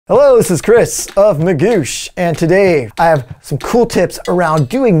Hello, this is Chris of Magoosh, and today I have some cool tips around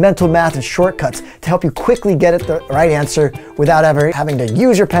doing mental math and shortcuts to help you quickly get at the right answer without ever having to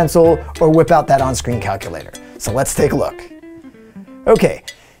use your pencil or whip out that on-screen calculator. So let's take a look. Okay,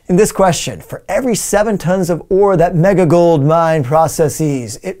 in this question, for every 7 tons of ore that Mega Gold mine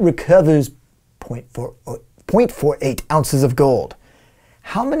processes, it recovers 0.48 ounces of gold.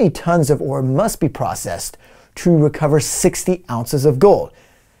 How many tons of ore must be processed to recover 60 ounces of gold?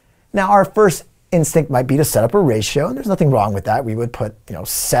 Now, our first instinct might be to set up a ratio, and there's nothing wrong with that. We would put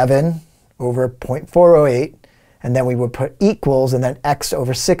 7 over 0.408, and then we would put equals and then x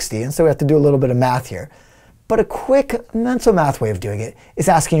over 60. And so we have to do a little bit of math here. But a quick mental math way of doing it is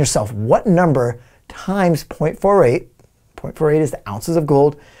asking yourself what number times 0.48, 0.48 is the ounces of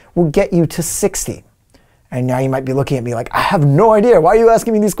gold, will get you to 60. And now you might be looking at me like, I have no idea. Why are you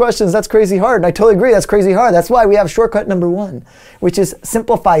asking me these questions? That's crazy hard. And I totally agree, that's crazy hard. That's why we have shortcut number 1, which is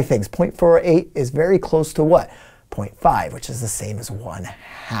simplify things. 0.48 is very close to what? 0.5, which is the same as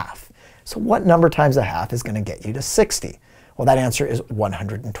 1/2. So what number times a half is going to get you to 60? Well, that answer is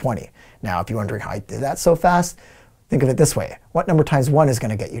 120. Now, if you're wondering how I did that so fast, think of it this way. What number times 1 is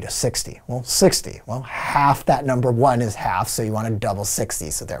going to get you to 60? Well, 60. Well, half that number 1 is half, so you want to double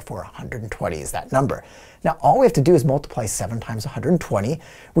 60, so therefore 120 is that number. Now, all we have to do is multiply 7 times 120,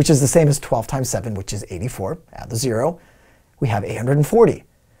 which is the same as 12 times 7, which is 84. Add the 0. We have 840.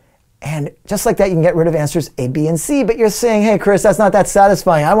 And just like that, you can get rid of answers A, B, and C, but you're saying, hey, Chris, that's not that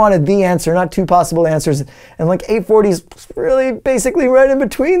satisfying. I wanted the answer, not 2 possible answers. And like 840 is really basically right in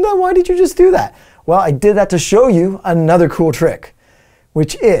between them. Why did you just do that? Well, I did that to show you another cool trick,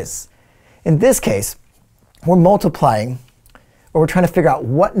 which is, in this case, we're multiplying, or we're trying to figure out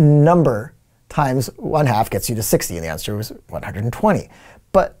what number times 1/2 gets you to 60, and the answer was 120.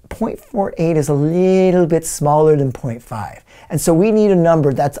 But 0.48 is a little bit smaller than 0.5. And so we need a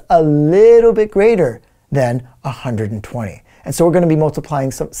number that's a little bit greater than 120. And so we're going to be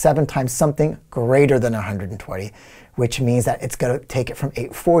multiplying 7 times something greater than 120, which means that it's going to take it from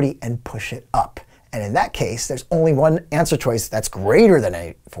 840 and push it up. And in that case, there's only one answer choice that's greater than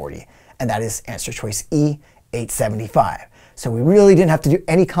 840, and that is answer choice E, 875. So we really didn't have to do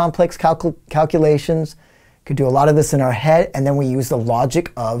any complex calculations. Could do a lot of this in our head, and then we use the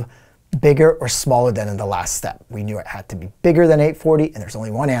logic of bigger or smaller than in the last step. We knew it had to be bigger than 840, and there's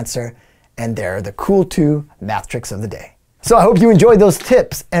only one answer, and they're the cool 2 math tricks of the day. So I hope you enjoyed those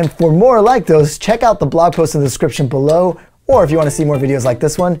tips, and for more like those, check out the blog post in the description below, or if you want to see more videos like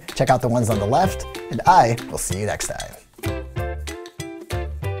this one, check out the ones on the left, and I will see you next time.